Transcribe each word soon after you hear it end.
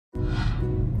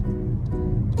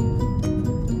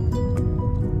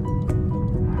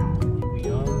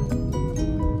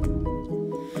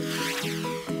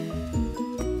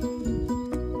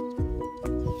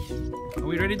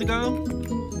ready to go?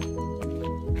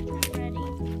 Ready.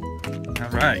 All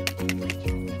right.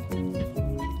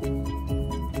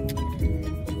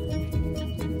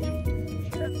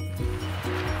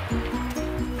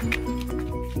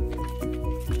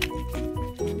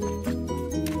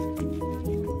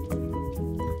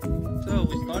 So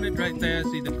we started right there.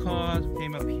 See the cars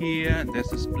came up here, and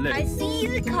there's a split. I see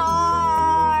the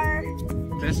car.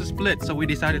 There's a split, so we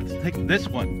decided to take this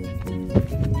one.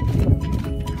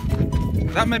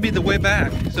 That may be the way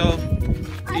back, so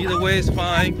either way is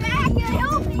fine.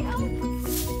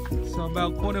 So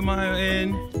about quarter mile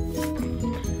in,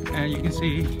 and you can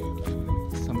see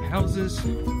some houses.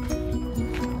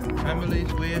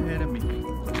 Family's way ahead of me.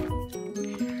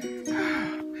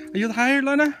 Are you tired,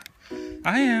 Lana?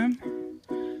 I am.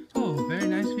 Oh, very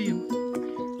nice view.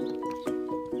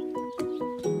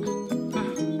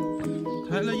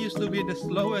 Tyler used to be the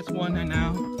slowest one, and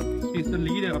now he's the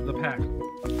leader of the pack.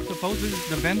 I suppose this is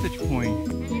the vantage point.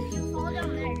 And if you fall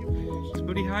down there, It's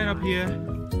pretty high up here,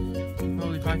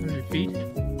 probably 500 feet. You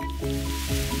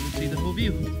can see the whole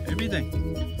view, everything.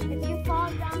 if you fall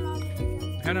down on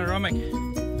the Panoramic. I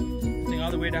think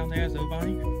all the way down there is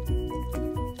Irvine.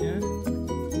 Yeah.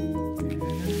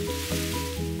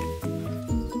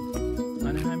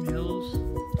 Anaheim Hills.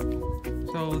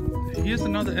 So here's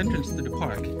another entrance to the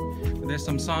park. There's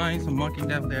some signs, some marking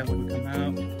down there when we come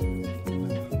out.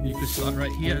 You can start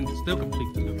right here and still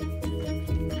complete the loop.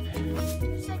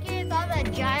 It's like I thought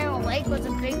that giant lake was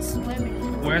a big swimming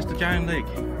pool. Where's the giant lake?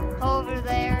 Over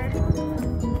there.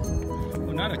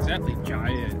 Well, not exactly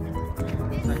giant.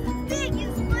 It's the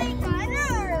biggest lake on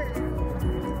earth.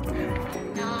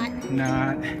 Not.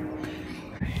 Not.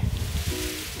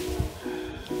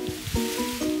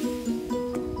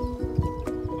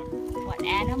 What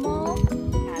animal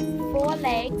has 4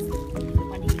 legs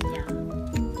when he's young?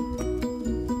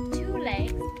 2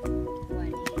 legs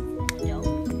when he's an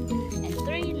adult, and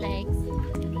 3 legs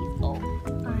when he's old.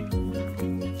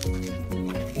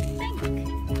 Think.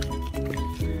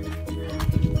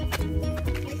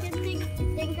 I can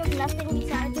think of nothing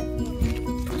besides a human.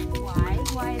 Why?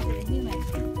 Why is it a human?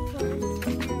 Because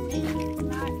it's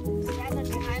not stand on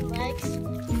your hind legs.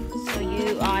 So you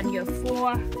on your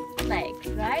 4 legs,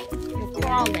 right? You're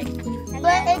crawling.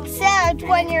 But except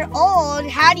when you're old,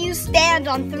 how do you stand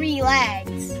on 3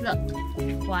 legs? Look,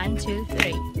 1, 2,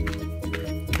 3.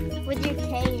 With your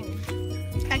cane.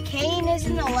 A cane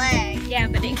isn't a leg. Yeah,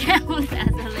 but it counts as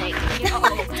a leg. When you're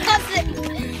old. It doesn't.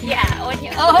 Yeah, when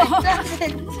you're It old.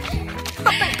 doesn't.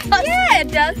 Yeah, it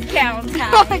does count. No,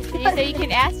 Huh? it So you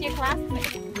can ask your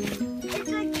classmates. It's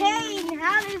a cane.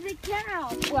 How does it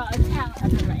count? Well, it counts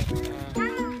as a leg.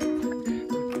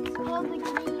 Well, the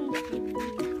cane.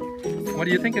 What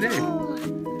do you think it is?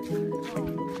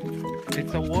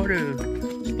 It's a water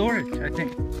storage, I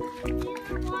think.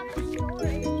 It's water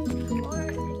storage. Or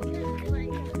it's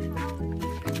like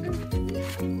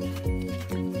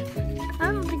I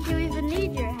don't think you even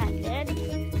need your head, Daddy.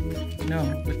 No,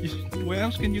 but where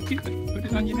else can you keep it? Put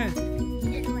it on your head.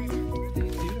 It's like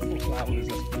Beautiful flowers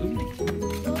that's blooming.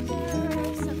 those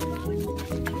are some flowers.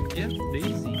 Yeah,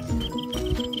 daisies.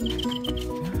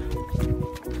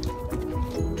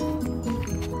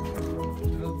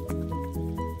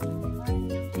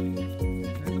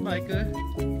 There's a biker.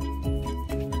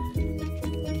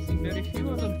 See very few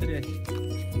of them today.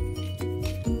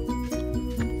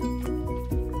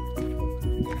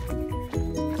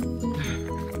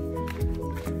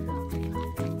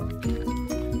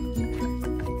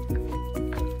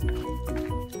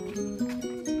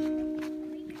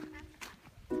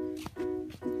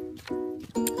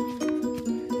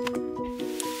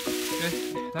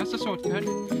 That's a shortcut,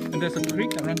 and there's a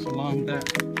creek that runs along there.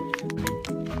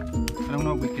 I don't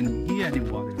know if we can hear any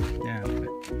water now, but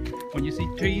when you see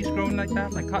trees growing like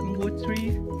that, like cottonwood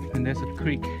trees, and there's a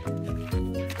creek.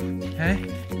 Okay,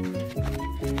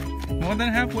 more than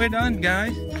halfway done,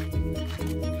 guys.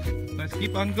 Let's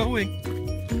keep on going.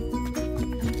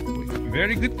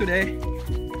 Very good today.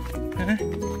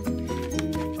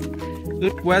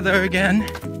 Good weather again,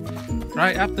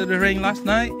 right after the rain last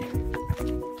night.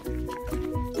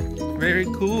 Very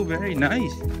cool, very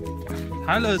nice.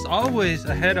 Tyler is always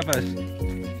ahead of us.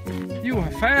 You are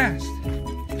fast.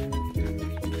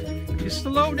 You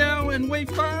slow down and wait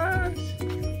fast.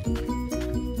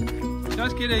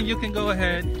 Just kidding, you can go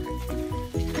ahead.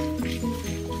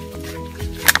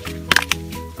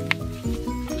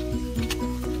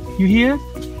 You hear?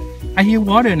 I hear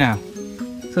water now.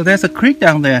 So there's a creek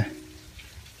down there.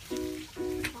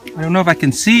 I don't know if I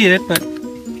can see it, but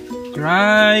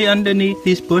right underneath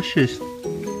these bushes.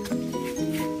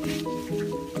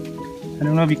 I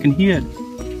don't know if you can hear it.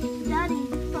 Daddy,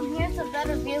 from here's a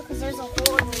better view.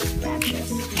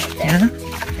 Yeah?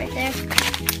 Right there.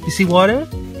 You see water?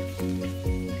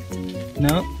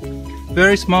 No.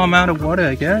 Very small amount of water,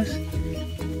 I guess.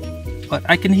 But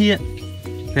I can hear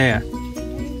it. There.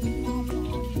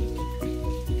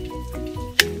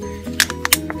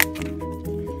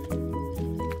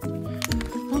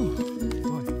 Oh,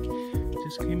 boy.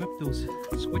 Just came up those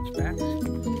switchbacks.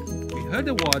 We heard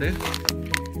the water,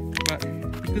 but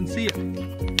you couldn't see it.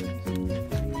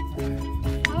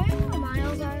 How many more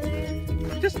miles are there?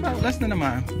 Just about less than a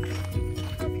mile.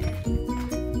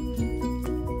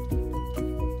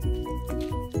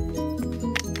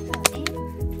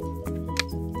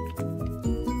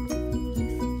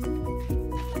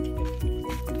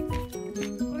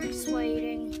 We're just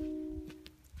waiting.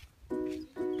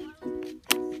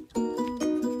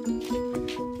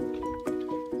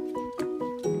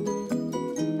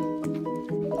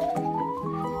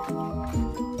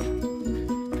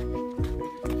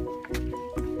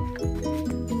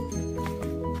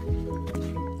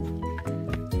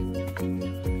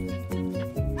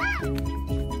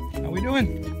 How we doing?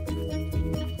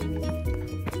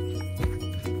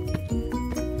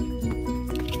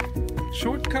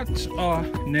 Shortcuts are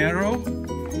narrow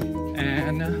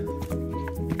and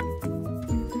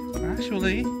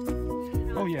actually,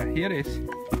 oh yeah, here it is.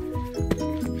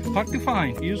 Hard to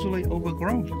find, usually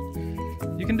overgrown.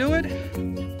 You can do it.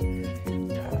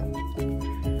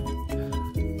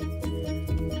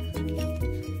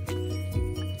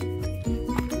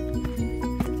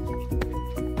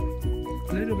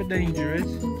 A little bit dangerous.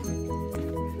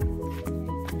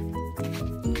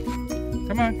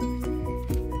 Come on.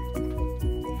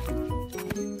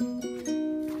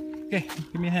 Okay,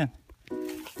 give me a hand.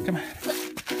 Come on.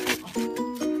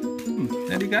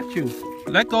 Daddy got you.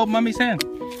 Let go of mommy's hand.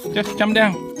 Just jump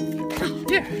down.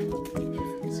 Yeah.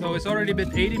 So it's already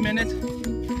been 80 minutes.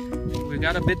 We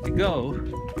got a bit to go.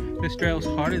 This trail's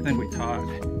harder than we thought.